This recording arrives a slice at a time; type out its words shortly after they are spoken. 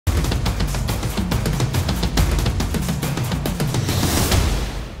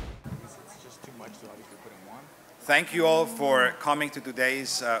Thank you all for coming to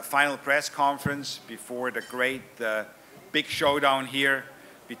today's final press conference before the great big showdown here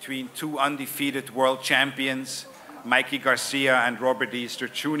between two undefeated world champions, Mikey Garcia and Robert Easter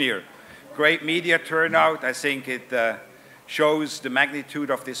Jr. Great media turnout. I think it shows the magnitude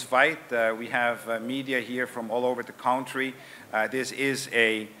of this fight. We have media here from all over the country. This is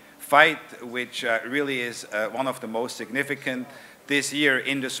a fight which really is one of the most significant this year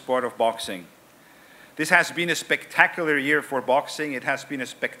in the sport of boxing. This has been a spectacular year for boxing. It has been a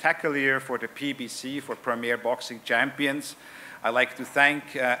spectacular year for the PBC, for Premier Boxing Champions. I'd like to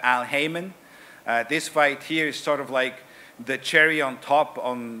thank Al Heyman. This fight here is sort of like the cherry on top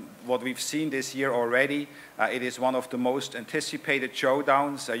on what we've seen this year already. It is one of the most anticipated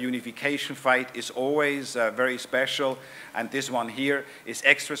showdowns. A unification fight is always very special, and this one here is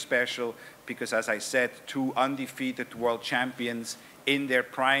extra special because, as I said, two undefeated world champions in their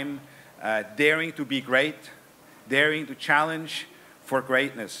prime, daring to be great, daring to challenge for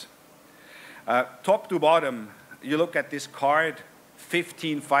greatness. Top to bottom, you look at this card,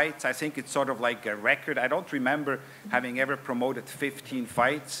 15 fights. I think it's sort of like a record. I don't remember having ever promoted 15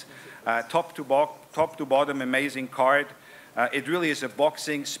 fights. Top to bottom, amazing card. It really is a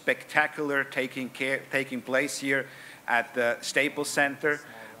boxing spectacular taking place here at the Staples Center.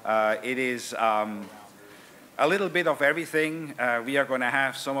 It is a little bit of everything. We are going to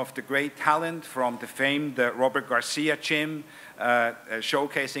have some of the great talent from the famed Robert Garcia gym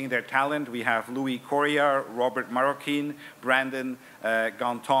showcasing their talent. We have Louis Correa, Robert Marroquin, Brandon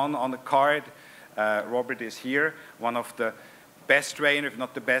Ganton on the card. Robert is here, one of the best trainer, if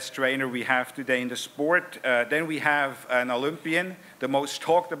not the best trainer we have today in the sport. Then we have an Olympian, the most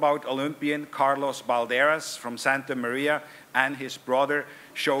talked about Olympian, Carlos Balderas from Santa Maria, and his brother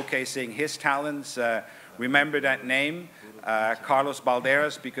showcasing his talents. Remember that name, Carlos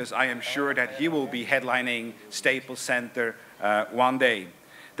Balderas, because I am sure that he will be headlining Staples Center one day.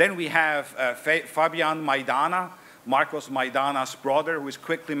 Then we have Fabian Maidana, Marcos Maidana's brother, who is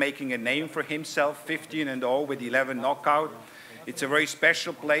quickly making a name for himself, 15-0 with 11 knockouts. It's a very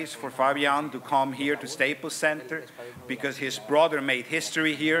special place for Fabian to come here to Staples Center because his brother made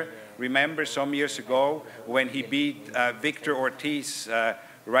history here. Remember some years ago when he beat Victor Ortiz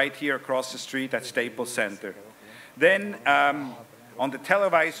right here across the street at Staples Center. Then on the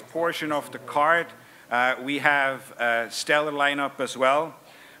televised portion of the card, we have a stellar lineup as well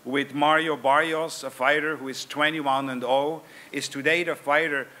with Mario Barrios, a fighter who is 21-0, is today the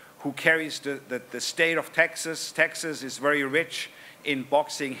fighter who carries the state of Texas. Texas is very rich in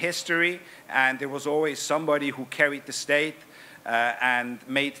boxing history, and there was always somebody who carried the state and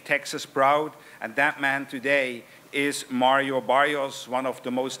made Texas proud, and that man today is Mario Barrios, one of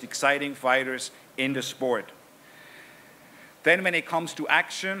the most exciting fighters in the sport. Then when it comes to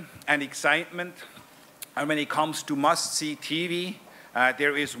action and excitement, and when it comes to must-see TV,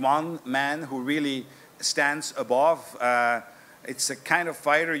 there is one man who really stands above. It's a kind of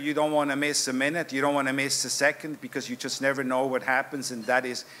fighter you don't want to miss a minute, you don't want to miss a second, because you just never know what happens, and that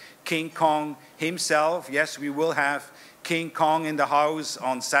is King Kong himself. Yes, we will have King Kong in the house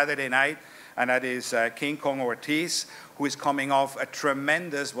on Saturday night, and that is King Kong Ortiz, who is coming off a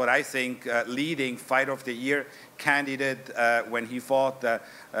tremendous, what I think, leading Fight of the Year candidate when he fought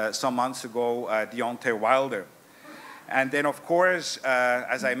some months ago Deontay Wilder. And then, of course,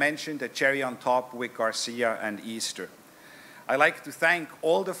 as I mentioned, the cherry on top with Garcia and Easter. I'd like to thank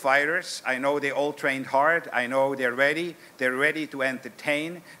all the fighters. I know they all trained hard. I know they're ready. They're ready to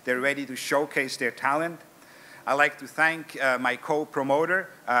entertain. They're ready to showcase their talent. I'd like to thank my co-promoter,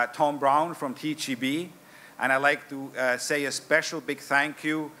 Tom Brown from TGB. And I'd like to say a special big thank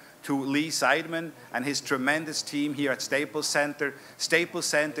you to Lee Seidman and his tremendous team here at Staples Center. Staples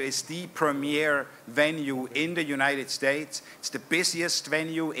Center is the premier venue in the United States. It's the busiest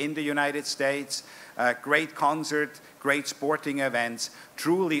venue in the United States. Great concert, great sporting events.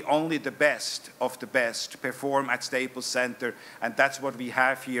 Truly only the best of the best perform at Staples Center, and that's what we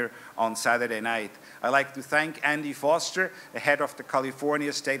have here on Saturday night. I'd like to thank Andy Foster, the head of the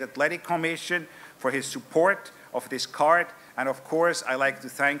California State Athletic Commission, for his support of this card. And of course, I'd like to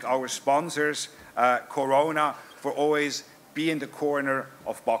thank our sponsors, Corona, for always being the corner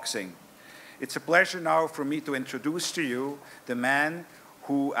of boxing. It's a pleasure now for me to introduce to you the man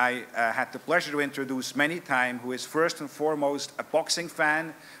who I had the pleasure to introduce many times, who is first and foremost a boxing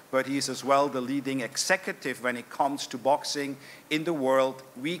fan, but he's as well the leading executive when it comes to boxing in the world.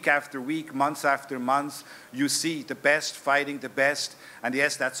 Week after week, month after month, you see the best fighting the best, and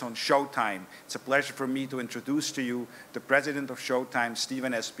yes, that's on Showtime. It's a pleasure for me to introduce to you the president of Showtime,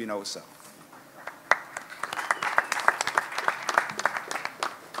 Steven Espinosa.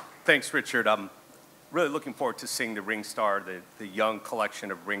 Thanks, Richard. really looking forward to seeing the Ring Star, the young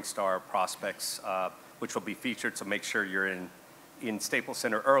collection of Ring Star prospects, which will be featured, so make sure you're in Staples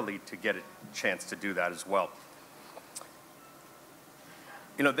Center early to get a chance to do that as well.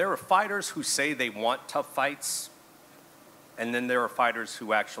 You know, there are fighters who say they want tough fights, and then there are fighters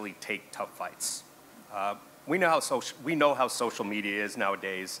who actually take tough fights. We know how social media is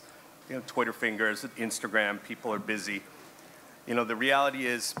nowadays. You know, Twitter fingers, Instagram, people are busy. You know, the reality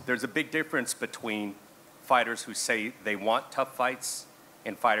is there's a big difference between fighters who say they want tough fights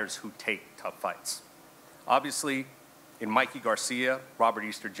and fighters who take tough fights. Obviously, in Mikey Garcia, Robert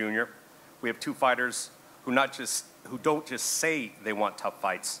Easter Jr., we have two fighters who don't just say they want tough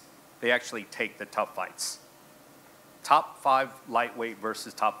fights, they actually take the tough fights. Top 5 lightweight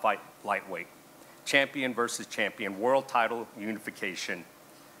versus top 5 lightweight. Champion versus champion, world title unification.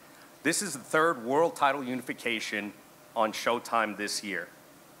 This is the 3rd world title unification on Showtime this year.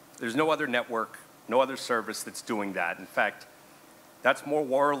 There's no other network, no other service that's doing that. In fact, that's more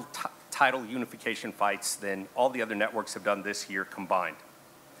world title unification fights than all the other networks have done this year combined.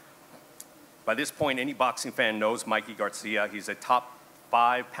 By this point, any boxing fan knows Mikey Garcia. He's a top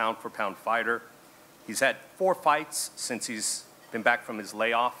 5 pound-for-pound fighter. He's had 4 fights since he's been back from his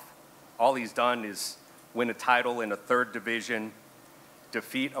layoff. All he's done is win a title in a 3rd division,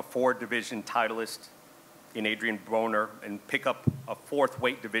 defeat a 4th division titleist in Adrian Broner, and pick up a 4th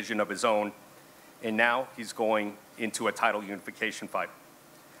weight division of his own. And now he's going into a title unification fight.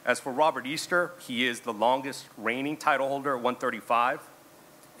 As for Robert Easter, he is the longest reigning title holder at 135,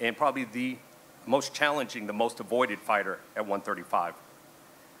 and probably the most challenging, the most avoided fighter at 135.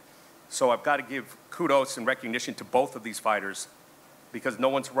 So I've got to give kudos and recognition to both of these fighters, because no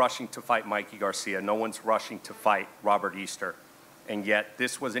one's rushing to fight Mikey Garcia, no one's rushing to fight Robert Easter. And yet,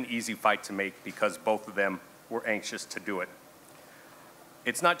 this was an easy fight to make because both of them were anxious to do it.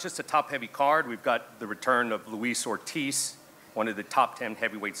 It's not just a top-heavy card. We've got the return of Luis Ortiz, one of the top 10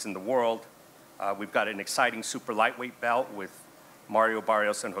 heavyweights in the world. We've got an exciting super lightweight bout with Mario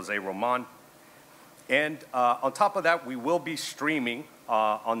Barrios and Jose Roman. And on top of that, we will be streaming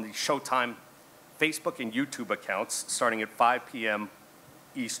on the Showtime Facebook and YouTube accounts starting at 5 p.m.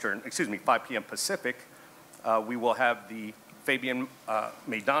 Eastern, 5 p.m. Pacific. We will have the Fabian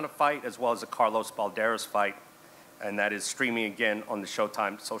Maidana fight as well as the Carlos Balderas fight, and that is streaming again on the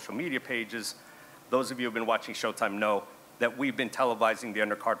Showtime social media pages. Those of you who have been watching Showtime know that we've been televising the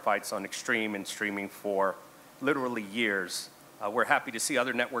undercard fights on Extreme and streaming for literally years. We're happy to see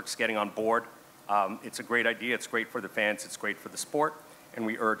other networks getting on board. It's a great idea, it's great for the fans, it's great for the sport, and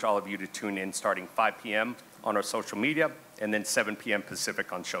we urge all of you to tune in starting 5 p.m. on our social media and then 7 p.m.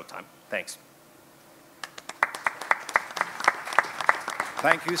 Pacific on Showtime. Thanks.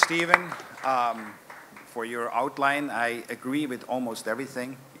 Thank you, Stephen, for your outline. I agree with almost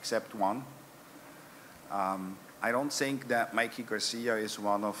everything except one. I don't think that Mikey Garcia is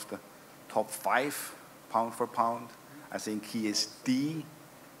one of the top 5 pound for pound. I think he is the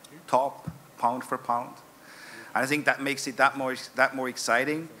top pound for pound. And I think that makes it that more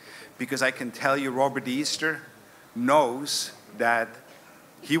exciting, because I can tell you Robert Easter knows that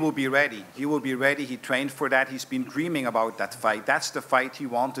he will be ready. He will be ready. He trained for that. He's been dreaming about that fight. That's the fight he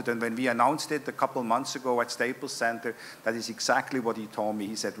wanted. And when we announced it a couple months ago at Staples Center, that is exactly what he told me.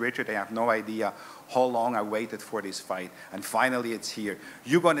 He said, Richard, I have no idea how long I waited for this fight. And finally, it's here.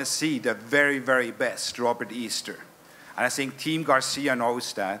 You're going to see the very, very best Robert Easter. And I think Team Garcia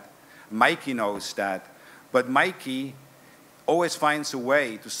knows that. Mikey knows that. But Mikey always finds a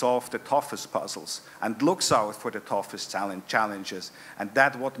way to solve the toughest puzzles and looks out for the toughest challenges. And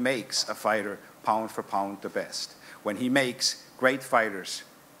that's what makes a fighter pound for pound the best. When he makes great fighters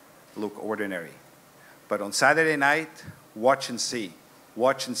look ordinary. But on Saturday night, watch and see.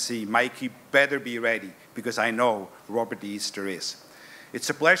 Watch and see. Mikey better be ready, because I know Robert Easter is. It's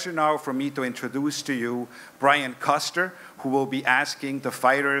a pleasure now for me to introduce to you Brian Custer, who will be asking the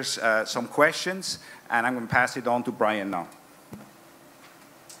fighters some questions, and I'm going to pass it on to Brian now.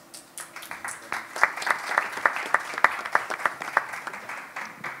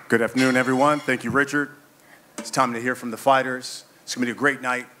 Good afternoon, everyone. Thank you, Richard. It's time to hear from the fighters. It's going to be a great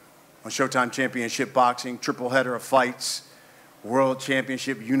night on Showtime Championship Boxing, triple header of fights, World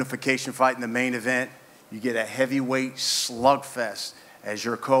Championship unification fight in the main event. You get a heavyweight slugfest as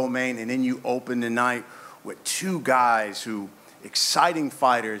your co-main, and then you open the night with 2 guys who, exciting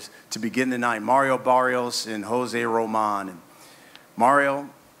fighters to begin the night, Mario Barrios and Jose Roman. And Mario,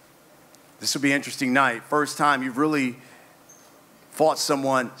 this will be an interesting night. First time you've really fought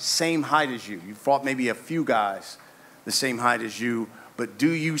someone same height as you. You fought maybe a few guys the same height as you, but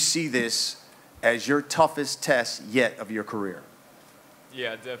do you see this as your toughest test yet of your career?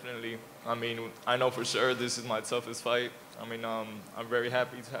 Yeah, definitely. I mean, I know for sure this is my toughest fight. I mean, I'm very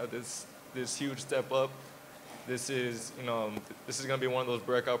happy to have this huge step up. This is, this is gonna be one of those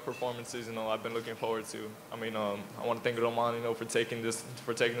breakout performances, I've been looking forward to. I mean, I want to thank Roman, for taking this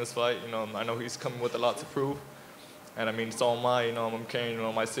fight. I know he's coming with a lot to prove, and I mean, so am I. I'm carrying,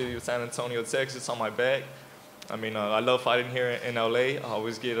 my city of San Antonio, Texas, on my back. I mean, I love fighting here in LA. I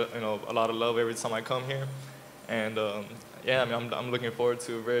always get, a lot of love every time I come here, and yeah, I mean, I'm looking forward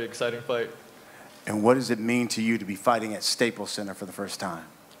to a very exciting fight. And what does it mean to you to be fighting at Staples Center for the first time?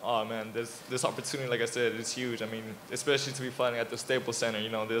 Oh man, this opportunity, like I said, is huge. I mean, especially to be fighting at the Staples Center.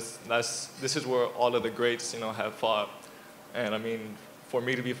 This is where all of the greats, have fought. And I mean, for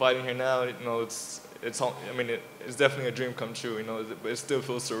me to be fighting here now, it's definitely a dream come true. But it still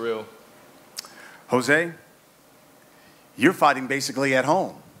feels surreal. Jose, you're fighting basically at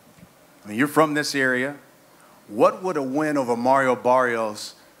home. I mean, you're from this area. What would a win over Mario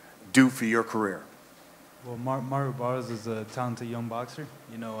Barrios do for your career? Well, Mario Barrios is a talented young boxer.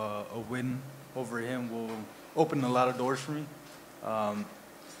 A win over him will open a lot of doors for me. I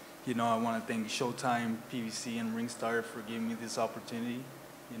want to thank Showtime, PVC, and Ringstar for giving me this opportunity.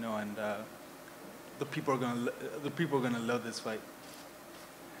 And the people are gonna love this fight.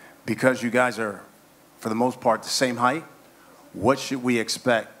 Because you guys are, for the most part, the same height, what should we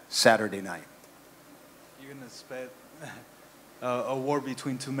expect Saturday night? You're gonna expect a war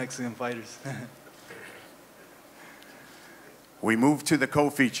between two Mexican fighters. We move to the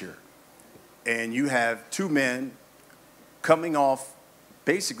co-feature, and you have two men coming off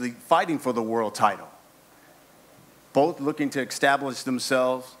basically fighting for the world title, both looking to establish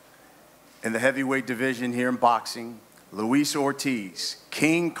themselves in the heavyweight division here in boxing. Luis Ortiz,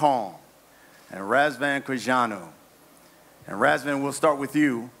 King Kong, and Razvan Quijano. And Razvan, we'll start with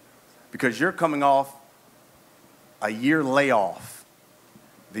you because you're coming off a year layoff.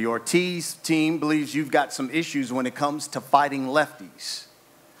 The Ortiz team believes you've got some issues when it comes to fighting lefties.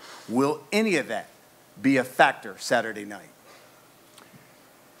 Will any of that be a factor Saturday night?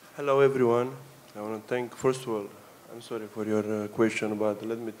 Hello, everyone. I want to thank, first of all, I'm sorry for your question, but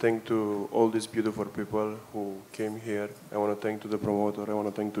let me thank to all these beautiful people who came here. I want to thank to the promoter. I want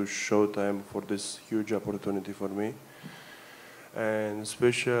to thank to Showtime for this huge opportunity for me. And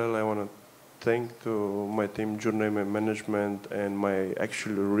special, I want to thank to my team, Journeyman Management, and my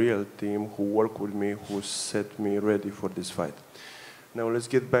actually real team who work with me, who set me ready for this fight. Now let's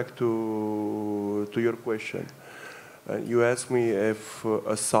get back to your question. You asked me if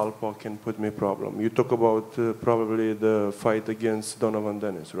a southpaw can put me problem. You talk about probably the fight against Donovan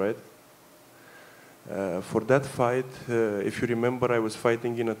Dennis, right? For that fight, if you remember, I was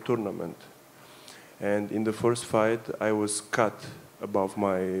fighting in a tournament. And in the first fight, I was cut above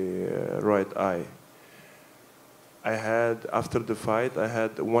my right eye. After the fight, I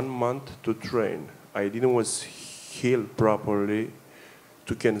had 1 month to train. I didn't was healed properly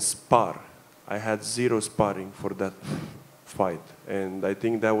to can spar. I had 0 sparring for that fight. And I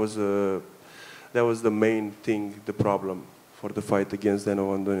think that was the main thing, the problem for the fight against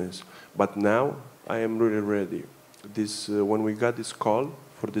Donovan Dennis. But now, I am really ready. When we got this call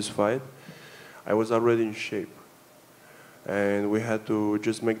for this fight, I was already in shape. And we had to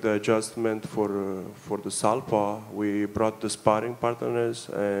just make the adjustment for the southpaw. We brought the sparring partners,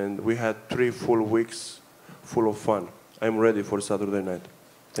 and we had 3 full weeks full of fun. I'm ready for Saturday night.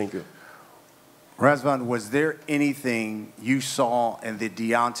 Thank you. Razvan, was there anything you saw in the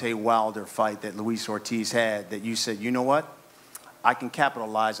Deontay Wilder fight that Luis Ortiz had that you said, you know what, I can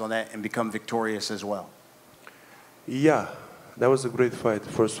capitalize on that and become victorious as well? Yeah, that was a great fight.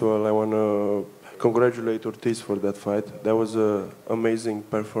 First of all, I want to congratulate Ortiz for that fight. That was an amazing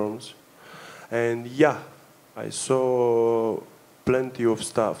performance. And yeah, I saw plenty of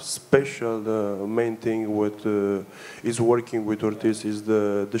stuff. Special, the main thing what is working with Ortiz is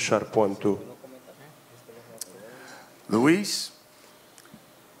the sharp one too. Luis,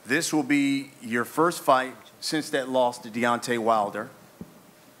 this will be your first fight since that loss to Deontay Wilder.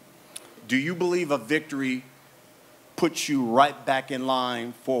 Do you believe a victory puts you right back in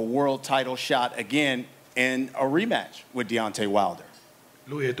line for a world title shot again in a rematch with Deontay Wilder?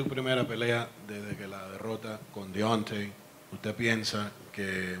 Luis, es tu primera pelea desde que la derrota con Deontay. ¿Usted piensa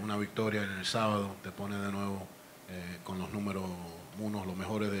que una victoria en el sábado te pone de nuevo con los números 1, los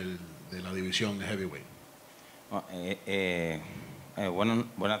mejores de la división de heavyweight?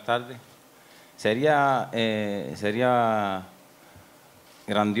 Buenas tardes. Sería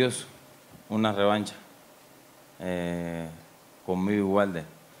grandioso una revancha conmigo y Wilder.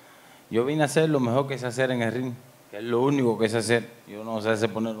 Yo vine a hacer lo mejor que sé hacer en el ring, que es lo único que sé hacer. Yo no sé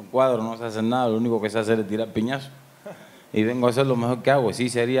hacer poner un cuadro, no sé hacer nada, lo único que sé hacer es tirar piñazos. y vengo a hacer lo mejor que hago. Sí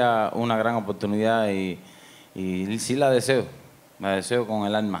sería una gran oportunidad y sí la deseo con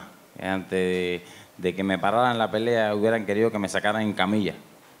el alma. Antes de que me pararan la pelea, hubieran querido que me sacaran en camilla,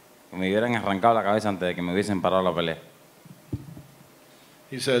 que me hubieran arrancado la cabeza antes de que me hubiesen parado la pelea.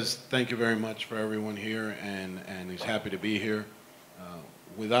 He says, thank you very much for everyone here, and he's happy to be here.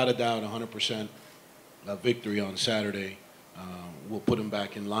 Without a doubt, 100% a victory on Saturday will put him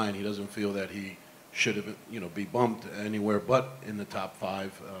back in line. He doesn't feel that he should have, be bumped anywhere but in the top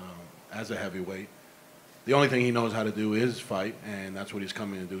 5 as a heavyweight. The only thing he knows how to do is fight, and that's what he's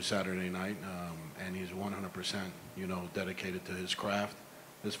coming to do Saturday night. And he's 100%, dedicated to his craft.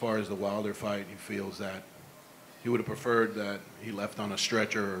 As far as the Wilder fight, he feels that he would have preferred that he left on a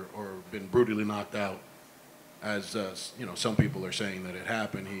stretcher or been brutally knocked out, as some people are saying that it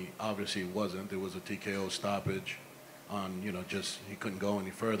happened. He obviously wasn't. There was a TKO stoppage on, just he couldn't go any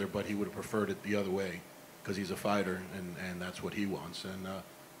further, but he would have preferred it the other way because he's a fighter, and that's what he wants. And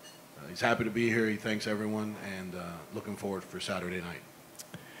he's happy to be here. He thanks everyone, and looking forward for Saturday night.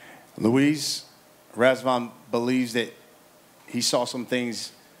 Luis, Razvan believes that he saw some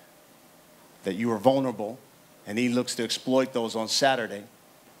things that you were vulnerable, and he looks to exploit those on Saturday.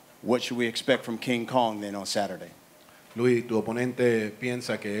 What should we expect from King Kong then on Saturday? Luis, tu oponente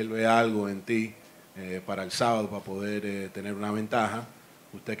piensa que él ve algo en ti para el sábado para poder tener una ventaja.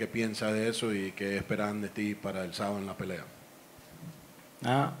 ¿Usted qué piensa de eso y qué esperan de ti para el sábado en la pelea?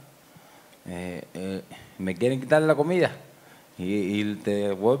 Me quieren quitar la comida y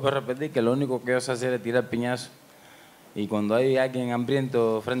te vuelvo a repetir que lo único que yo sé hacer es tirar piñazo. Y cuando hay alguien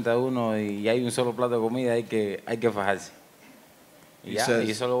hambriento frente a uno y hay un solo plato de comida, hay que fajarse. Y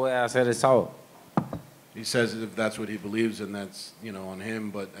eso lo voy a hacer el sábado. He says if that's what he believes, and that's on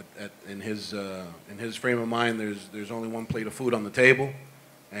him. But in his frame of mind, there's only one plate of food on the table,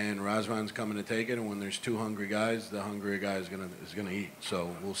 and Razvan's coming to take it. And when there's 2 hungry guys, the hungrier guy is gonna eat.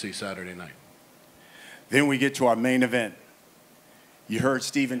 So we'll see Saturday night. Then we get to our main event. You heard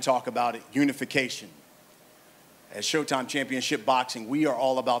Steven talk about it, unification. At Showtime Championship Boxing, we are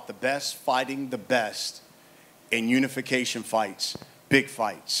all about the best fighting the best in unification fights, big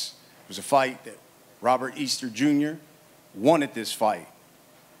fights. It was a fight that Robert Easter Jr. won at this fight.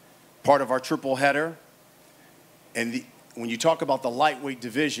 Part of our triple header. And when you talk about the lightweight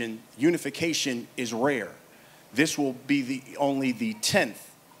division, unification is rare. This will be only the 10th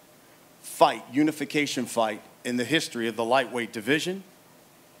unification fight in the history of the lightweight division.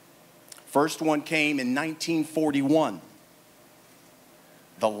 First one came in 1941.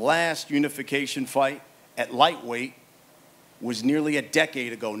 The last unification fight at lightweight was nearly a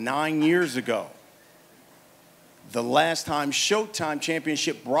decade ago, 9 years ago. The last time Showtime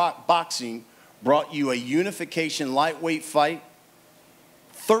Championship Boxing brought you a unification lightweight fight,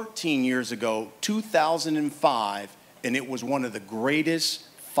 13 years ago, 2005, and it was one of the greatest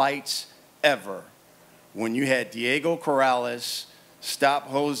fights ever when you had Diego Corrales stop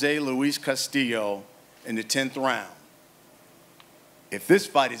Jose Luis Castillo in the 10th round. If this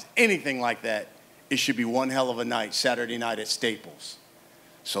fight is anything like that, it should be one hell of a night, Saturday night at Staples.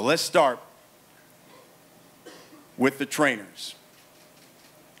 So let's start with the trainers.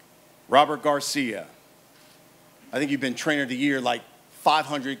 Robert Garcia. I think you've been trainer of the year like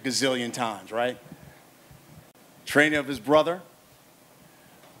 500 gazillion times, right? Trainer of his brother.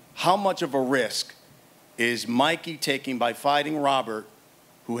 How much of a risk is Mikey taking by fighting Robert,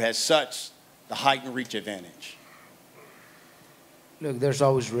 who has such the height and reach advantage? Look, there's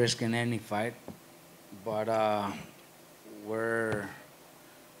always risk in any fight, but we're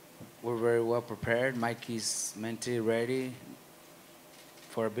very well prepared. Mikey's mentally ready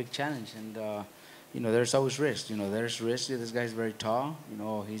for a big challenge, and there's always risk. There's risk. This guy's very tall.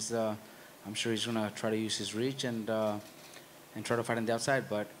 He's I'm sure he's gonna try to use his reach and try to fight on the outside,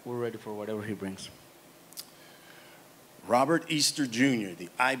 but we're ready for whatever he brings. Robert Easter Jr., the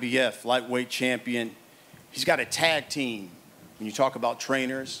IBF lightweight champion, he's got a tag team. When you talk about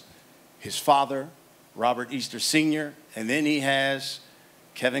trainers, his father, Robert Easter Sr., and then he has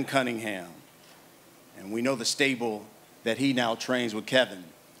Kevin Cunningham. And we know the stable that he now trains with Kevin.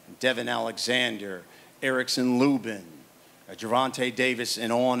 Devin Alexander, Erickson Lubin, Gervonta Davis,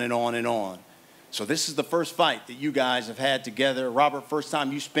 and on and on and on. So this is the first fight that you guys have had together. Robert, first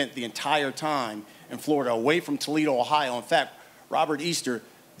time you spent the entire time in Florida, away from Toledo, Ohio. In fact, Robert Easter,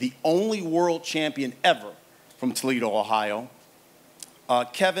 the only world champion ever from Toledo, Ohio.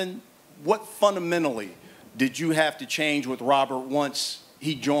 Kevin, what fundamentally did you have to change with Robert once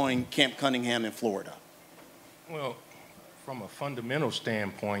he joined Camp Cunningham in Florida? Well, from a fundamental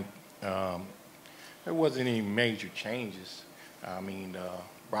standpoint, there wasn't any major changes. I mean,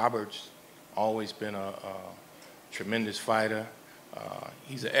 Robert's always been a tremendous fighter.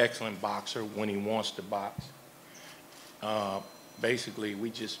 He's an excellent boxer when he wants to box. Basically, we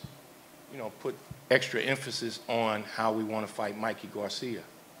just, put extra emphasis on how we want to fight Mikey Garcia.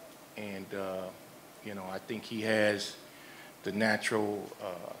 And, I think he has the natural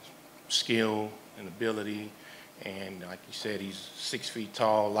skill and ability. And like you said, he's 6 feet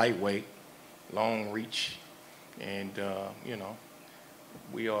tall, lightweight, long reach. And,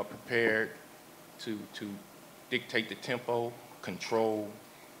 we are prepared to dictate the tempo, control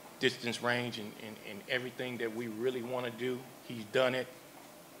distance, range, and everything that we really want to do. He's done it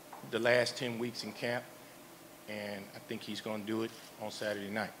the last 10 weeks in camp, and I think he's going to do it on Saturday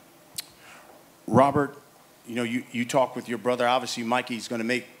night. Robert, you talk with your brother. Obviously, Mikey's going to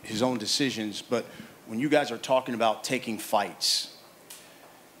make his own decisions, but when you guys are talking about taking fights,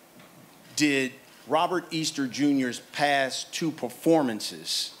 did Robert Easter Jr.'s past 2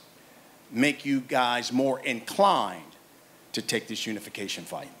 performances make you guys more inclined to take this unification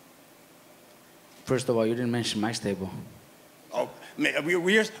fight? First of all, you didn't mention my stable. Oh, man,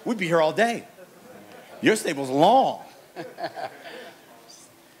 we'd be here all day. Your stable's long.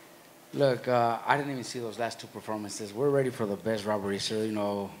 Look, I didn't even see those last 2 performances. We're ready for the best Robert Easter.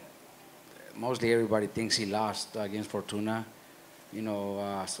 Mostly everybody thinks he lost against Fortuna.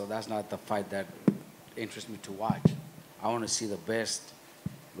 So that's not the fight that interests me to watch. I want to see the best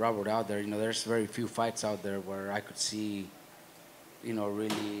Robert out there. There's very few fights out there where I could see,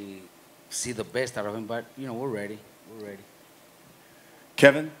 really see the best out of him. But, we're ready. We're ready.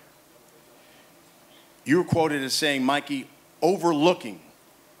 Kevin, you were quoted as saying Mikey overlooking,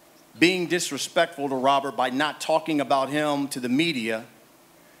 being disrespectful to Robert by not talking about him to the media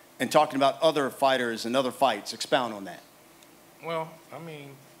and talking about other fighters and other fights. Expound on that. Well,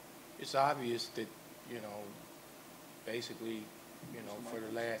 it's obvious that, basically, for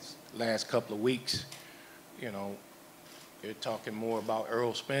the last couple of weeks, they're talking more about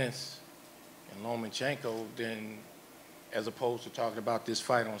Earl Spence and Lomachenko than as opposed to talking about this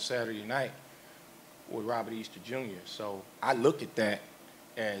fight on Saturday night with Robert Easter Jr. So I look at that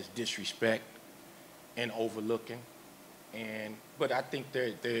as disrespect and overlooking. But I think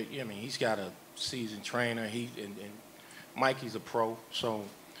he's got a seasoned trainer. And Mikey's a pro. So,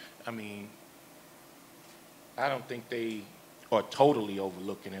 I don't think they are totally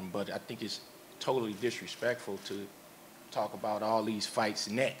overlooking him, but I think it's totally disrespectful to talk about all these fights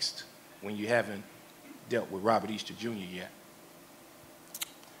next when you haven't dealt with Robert Easter Jr. yet.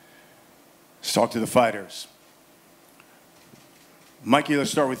 Let's talk to the fighters. Mikey,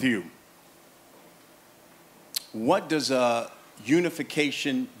 let's start with you. What does a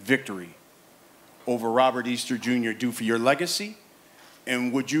unification victory over Robert Easter Jr. do for your legacy?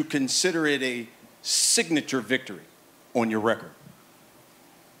 And would you consider it a signature victory on your record?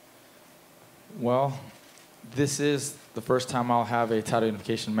 Well, this is the first time I'll have a title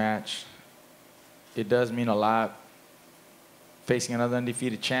unification match. It does mean a lot. Facing another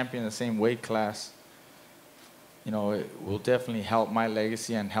undefeated champion in the same weight class, it will definitely help my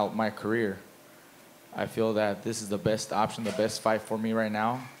legacy and help my career. I feel that this is the best option, the best fight for me right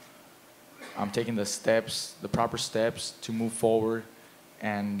now. I'm taking the proper steps to move forward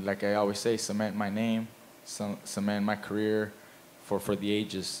and, like I always say, cement my name, cement my career for the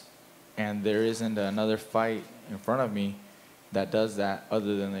ages. And there isn't another fight in front of me that does that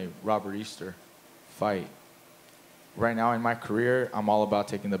other than a Robert Easter fight. Right now in my career, I'm all about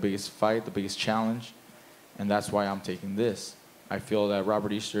taking the biggest fight, the biggest challenge, and that's why I'm taking this. I feel that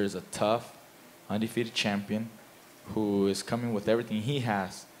Robert Easter is a tough, undefeated champion who is coming with everything he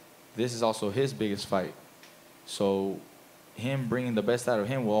has. This is also his biggest fight. So him bringing the best out of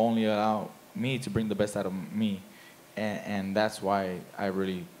him will only allow me to bring the best out of me. And that's why I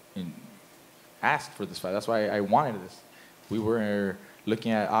really asked for this fight. That's why I wanted this. We were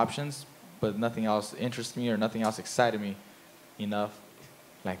looking at options, but nothing else interested me or nothing else excited me enough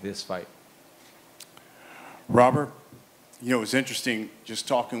like this fight. Robert, it's interesting just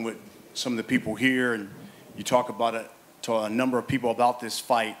talking with some of the people here, and you talk about it to a number of people about this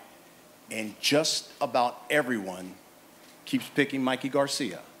fight, and just about everyone keeps picking Mikey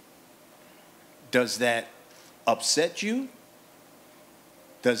Garcia. Does that upset you?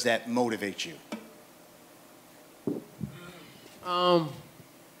 Does that motivate you?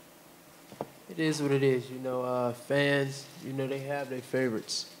 It is what it is, fans, they have their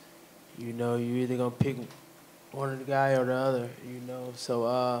favorites. You're either going to pick one of the guy or the other,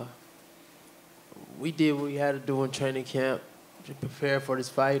 So we did what we had to do in training camp to prepare for this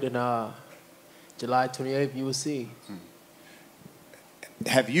fight, and July 28th, you will see.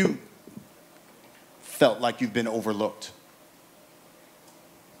 Have you felt like you've been overlooked?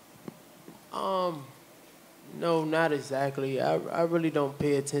 No, not exactly. I really don't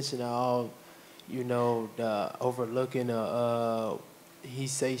pay attention at all. You know, the overlooking he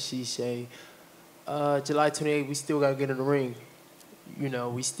say, she say. July 28th, we still gotta get in the ring. You know,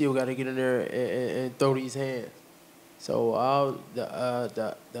 we still gotta get in there and throw these hands. So all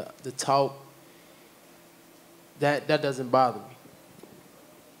the talk that doesn't bother me.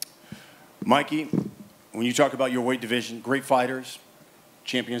 Mikey, when you talk about your weight division, great fighters,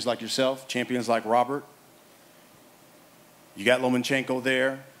 champions like yourself, champions like Robert, you got Lomachenko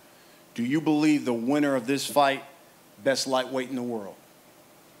there. Do you believe the winner of this fight, best lightweight in the world?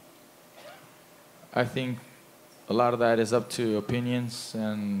 I think a lot of that is up to opinions,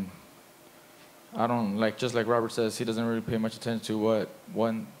 and I don't like, just like Robert says, he doesn't really pay much attention to what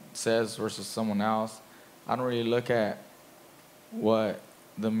one says versus someone else. I don't really look at what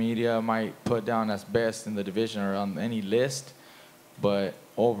the media might put down as best in the division or on any list, but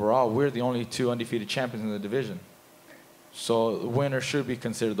overall, we're the only 2 undefeated champions in the division. So the winner should be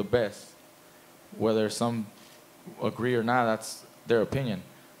considered the best. Whether some agree or not, that's their opinion.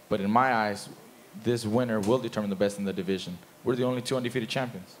 But in my eyes, this winner will determine the best in the division. We're the only 2 undefeated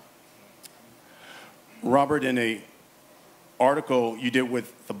champions. Robert, in a article you did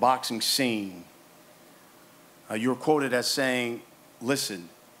with the boxing scene, you were quoted as saying, listen,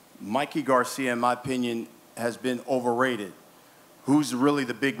 Mikey Garcia, in my opinion, has been overrated. Who's really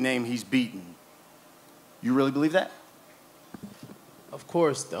the big name he's beaten? You really believe that? Of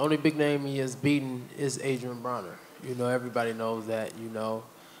course, the only big name he has beaten is Adrian Bronner. You know, everybody knows that, you know.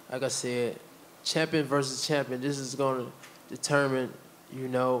 Like I said, champion versus champion, this is going to determine, you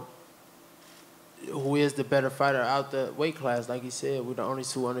know, who is the better fighter out the weight class. Like he said, we're the only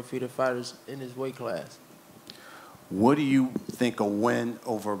 2 undefeated fighters in this weight class. What do you think a win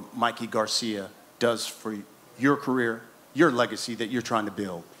over Mikey Garcia does for your career, your legacy that you're trying to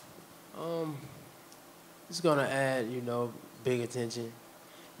build? It's going to add, you know, big attention.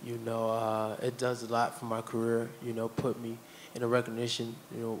 You know, it does a lot for my career, you know, put me in a recognition,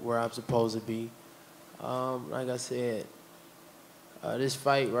 you know, where I'm supposed to be. Like I said, this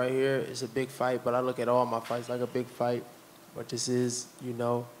fight right here is a big fight, but I look at all my fights like a big fight. But this is, you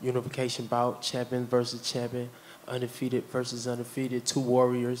know, unification bout, champion versus champion, undefeated versus undefeated, 2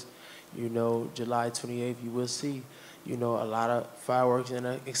 warriors. You know, July 28th, you will see, you know, a lot of fireworks and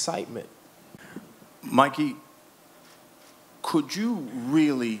excitement. Mikey, could you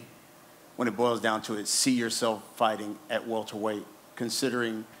really, when it boils down to it, see yourself fighting at welterweight,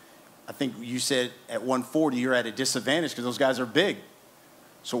 considering, I think you said at 140 you're at a disadvantage because those guys are big.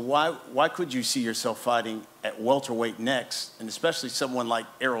 So why could you see yourself fighting at welterweight next, and especially someone like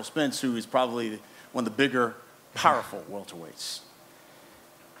Errol Spence, who is probably one of the bigger, powerful welterweights?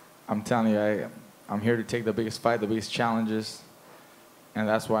 I'm telling you, I'm here to take the biggest fight, the biggest challenges, and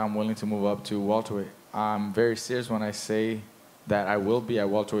that's why I'm willing to move up to welterweight. I'm very serious when I say that I will be at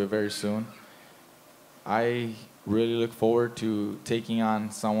welterweight very soon. I really look forward to taking on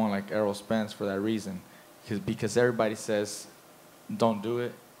someone like Errol Spence for that reason, because everybody says, don't do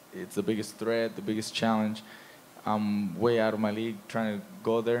it. It's the biggest threat, the biggest challenge. I'm way out of my league trying to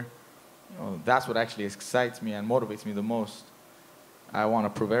go there. You know, that's what actually excites me and motivates me the most. I want to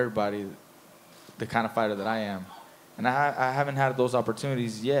prove everybody the kind of fighter that I am. And I haven't had those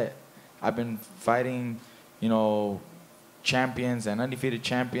opportunities yet. I've been fighting, you know, champions and undefeated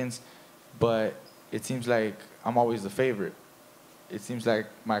champions, but it seems like I'm always the favorite. It seems like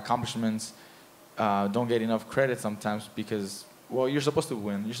my accomplishments don't get enough credit sometimes because, well, you're supposed to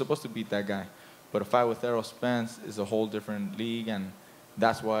win. You're supposed to beat that guy. But a fight with Errol Spence is a whole different league, and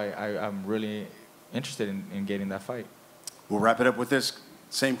that's why I'm really interested in getting that fight. We'll wrap it up with this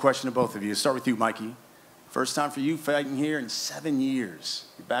same question to both of you. Start with you, Mikey. First time for you fighting here in 7 years.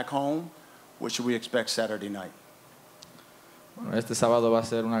 You're back home. What should we expect Saturday night? Bueno, este sábado va a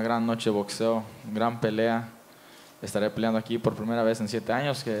ser una gran noche de boxeo, gran pelea. Estaré peleando aquí por primera vez en 7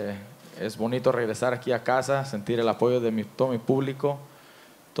 años, que es bonito regresar aquí a casa, sentir el apoyo de todo mi público,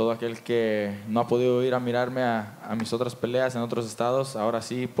 todo aquel que no ha podido ir a mirarme a mis otras peleas en otros estados, ahora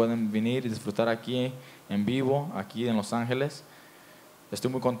sí pueden venir y disfrutar aquí en vivo, aquí en Los Ángeles. Estoy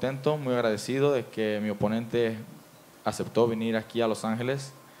muy contento, muy agradecido de que mi oponente aceptó venir aquí a Los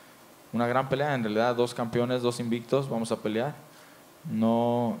Ángeles. Una gran pelea, en realidad 2 campeones, 2 invictos, vamos a pelear.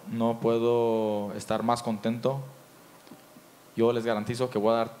 No puedo estar más contento. Yo les garantizo que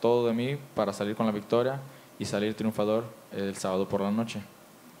voy a dar todo de mí para salir con la victoria y salir triunfador el sábado por la noche.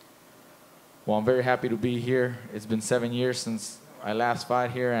 Well, I'm very happy to be here. It's been 7 years since I last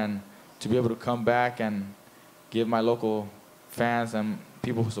fought here, and to be able to come back and give my local fans and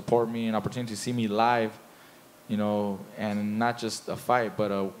people who support me an opportunity to see me live, you know, and not just a fight,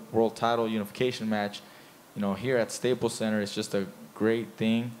 but a world title unification match, here at Staples Center, it's just a great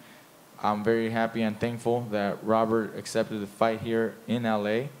thing. I'm very happy and thankful that Robert accepted the fight here in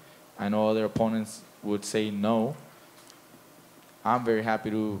LA. I know other opponents would say no. I'm very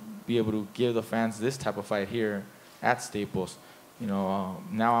happy to be able to give the fans this type of fight here at Staples. Now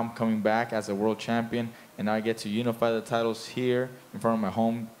I'm coming back as a world champion, and I get to unify the titles here in front of my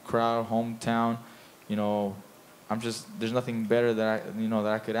home crowd, hometown. There's nothing better that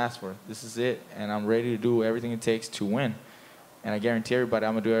I could ask for. This is it, and I'm ready to do everything it takes to win. And I guarantee everybody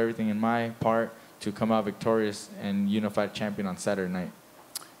I'm gonna do everything in my part to come out victorious and unified champion on Saturday night.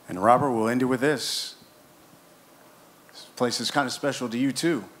 And Robert, we'll end it with this. This place is kind of special to you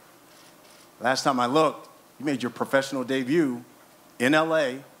too. Last time I looked, you made your professional debut in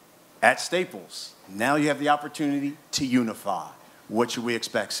LA at Staples. Now you have the opportunity to unify. What should we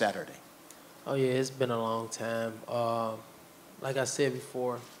expect Saturday? Oh yeah, it's been a long time. Like I said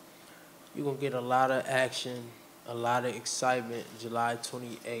before, you're gonna get a lot of action, a lot of excitement July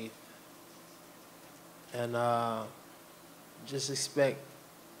 28th. And just expect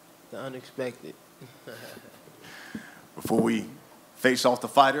the unexpected. Before we face off the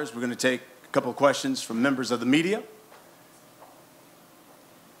fighters, we're going to take a couple of questions from members of the media.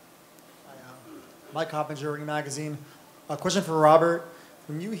 Mike Hoppinger, Ring Magazine. A question for Robert.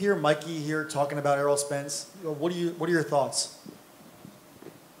 When you hear Mikey here talking about Errol Spence, what are your thoughts?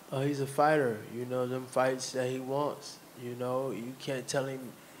 He's a fighter. Them fights that he wants. You can't tell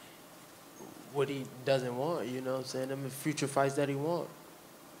him what he doesn't want. Them future fights that he wants.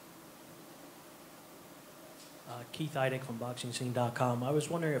 Keith Eidick from BoxingScene.com. I was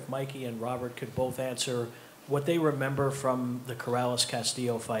wondering if Mikey and Robert could both answer what they remember from the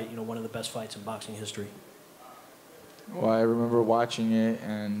Corrales-Castillo fight, one of the best fights in boxing history. Well, I remember watching it,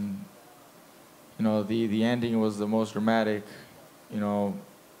 and the ending was the most dramatic.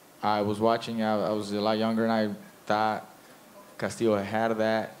 I was watching. I was a lot younger, and I thought Castillo had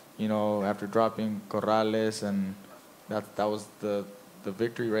that. After dropping Corrales, and that was the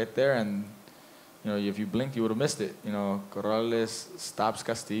victory right there. And if you blinked, you would have missed it. Corrales stops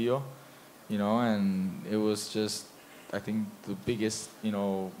Castillo, and it was just, I think, the biggest,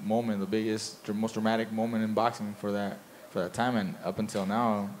 moment, the most dramatic moment in boxing for that time, and up until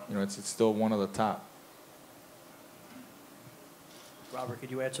now, it's still one of the top. Robert,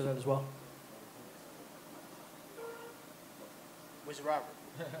 could you answer that as well? Which Robert?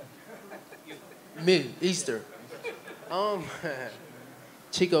 Me, Easter.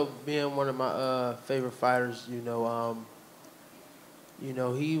 Chico being one of my favorite fighters, he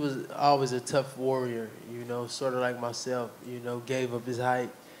was always a tough warrior, sort of like myself, gave up his height,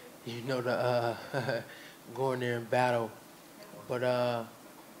 to go in there and battle. But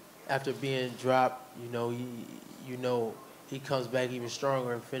after being dropped, he comes back even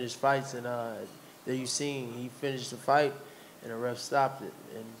stronger and finished fights. And there you seen, he finished the fight, and the ref stopped it,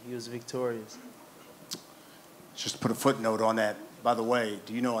 and he was victorious. Just to put a footnote on that, by the way,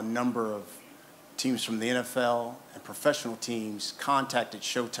 do you know a number of teams from the NFL and professional teams contacted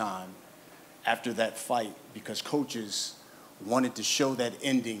Showtime after that fight because coaches wanted to show that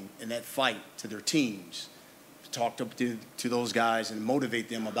ending in that fight to their teams, to talk to those guys and motivate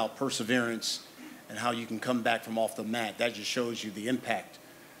them about perseverance and how you can come back from off the mat. That just shows you the impact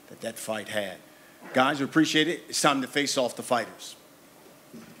that fight had. Guys, we appreciate it. It's time to face off the fighters.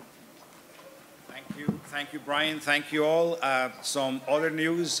 Thank you, Brian. Thank you all. Some other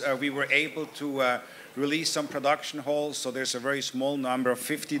news, we were able to release some production halls, so there's a very small number of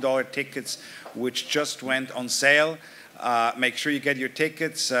 $50 tickets which just went on sale. Make sure you get your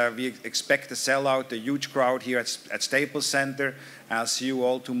tickets. We expect to sell out a huge crowd here at Staples Center. I'll see you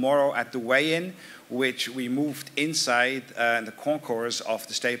all tomorrow at the weigh-in, which we moved inside the concourse of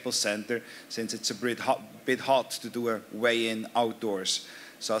the Staples Center since it's a bit hot to do a weigh-in outdoors.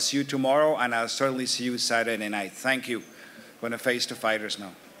 So I'll see you tomorrow, and I'll certainly see you Saturday night. Thank you. I'm going to face the fighters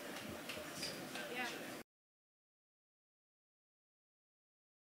now.